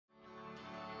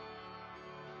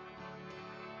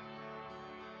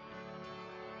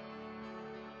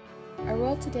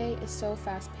world today is so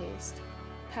fast-paced,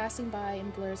 passing by in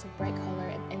blurs of bright color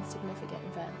and insignificant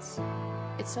events.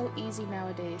 It's so easy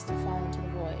nowadays to fall into the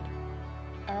void.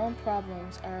 Our own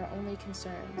problems are our only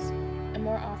concerns, and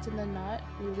more often than not,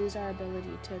 we lose our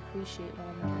ability to appreciate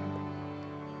one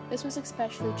another. This was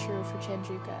especially true for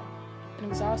Chandrika, an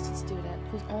exhausted student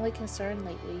whose only concern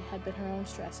lately had been her own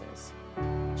stresses.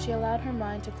 She allowed her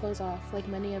mind to close off like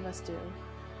many of us do,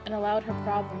 and allowed her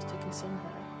problems to consume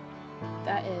her.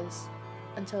 That is,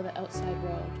 until the outside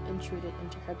world intruded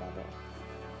into her bubble.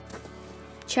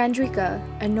 Chandrika,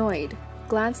 annoyed,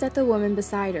 glanced at the woman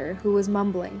beside her who was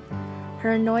mumbling.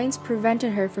 Her annoyance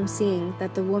prevented her from seeing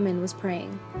that the woman was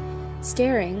praying.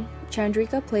 Staring,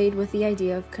 Chandrika played with the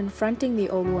idea of confronting the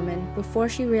old woman before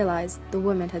she realized the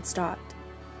woman had stopped.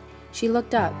 She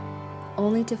looked up,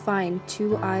 only to find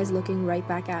two eyes looking right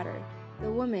back at her.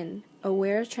 The woman,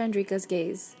 aware of Chandrika's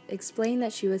gaze, explained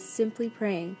that she was simply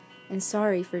praying and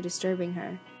sorry for disturbing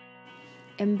her.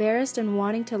 Embarrassed and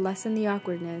wanting to lessen the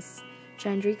awkwardness,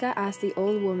 Chandrika asked the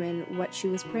old woman what she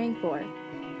was praying for.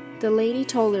 The lady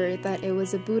told her that it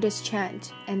was a Buddhist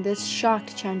chant, and this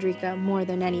shocked Chandrika more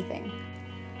than anything.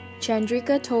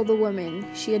 Chandrika told the woman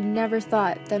she had never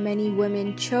thought that many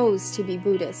women chose to be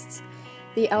Buddhists.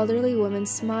 The elderly woman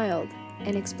smiled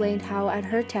and explained how at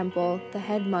her temple the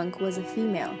head monk was a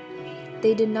female.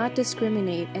 They did not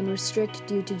discriminate and restrict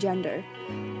due to gender.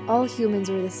 All humans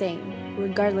were the same,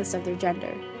 regardless of their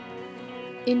gender.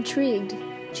 Intrigued,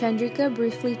 Chandrika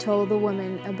briefly told the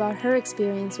woman about her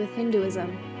experience with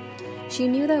Hinduism. She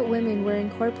knew that women were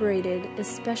incorporated,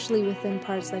 especially within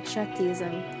parts like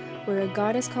Shaktiism, where a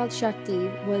goddess called Shakti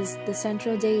was the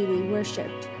central deity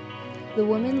worshipped. The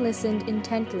woman listened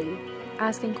intently,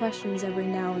 asking questions every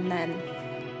now and then.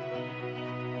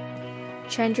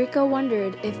 Chandrika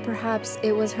wondered if perhaps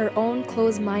it was her own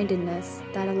closed-mindedness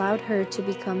that allowed her to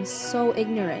become so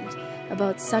ignorant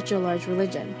about such a large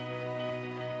religion.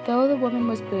 Though the woman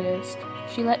was Buddhist,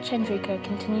 she let Chandrika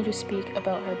continue to speak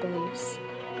about her beliefs.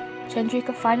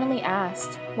 Chandrika finally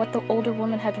asked what the older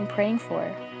woman had been praying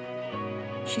for.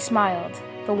 She smiled,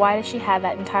 the widest she had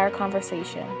that entire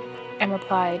conversation, and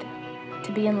replied,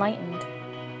 "To be enlightened."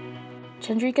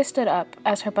 Chandrika stood up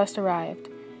as her bus arrived,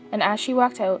 and as she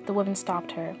walked out, the woman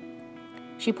stopped her.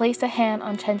 She placed a hand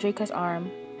on Chandrika's arm,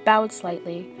 bowed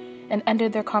slightly, and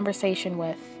ended their conversation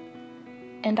with,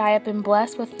 "And I have been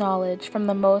blessed with knowledge from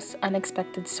the most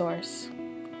unexpected source."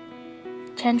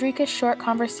 Chandrika's short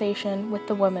conversation with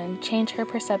the woman changed her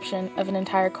perception of an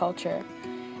entire culture,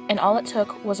 and all it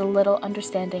took was a little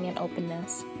understanding and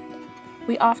openness.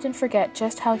 We often forget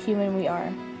just how human we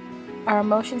are. Our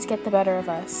emotions get the better of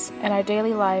us, and our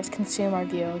daily lives consume our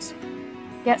views.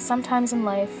 Yet sometimes in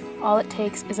life, all it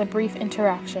takes is a brief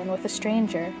interaction with a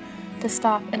stranger to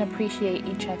stop and appreciate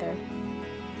each other.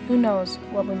 Who knows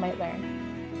what we might learn?